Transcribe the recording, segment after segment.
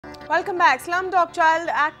Welcome back. Slumdog child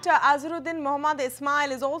actor Azharuddin Mohammad Ismail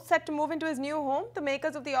is all set to move into his new home. The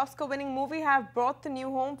makers of the Oscar-winning movie have brought the new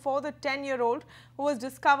home for the 10-year-old who was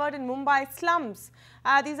discovered in Mumbai slums.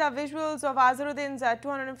 These are visuals of Azharuddin's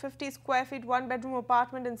 250 square feet one-bedroom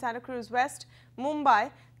apartment in Santa Cruz West, Mumbai.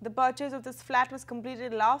 The purchase of this flat was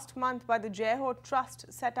completed last month by the Jaiho Trust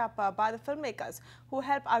set up by the filmmakers who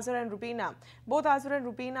help Azhar and Rubina. Both Azhar and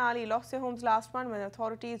Rubina Ali lost their homes last month when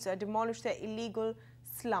authorities demolished their illegal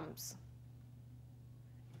slums.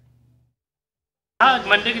 हाँ,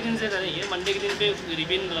 Monday के दिन से करेंगे। Monday के दिन पे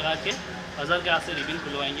ribbon लगा के अज़हर के हाथ से रिबन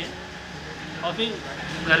खुलवाएंगे और फिर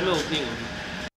घर में ओपनिंग होगी।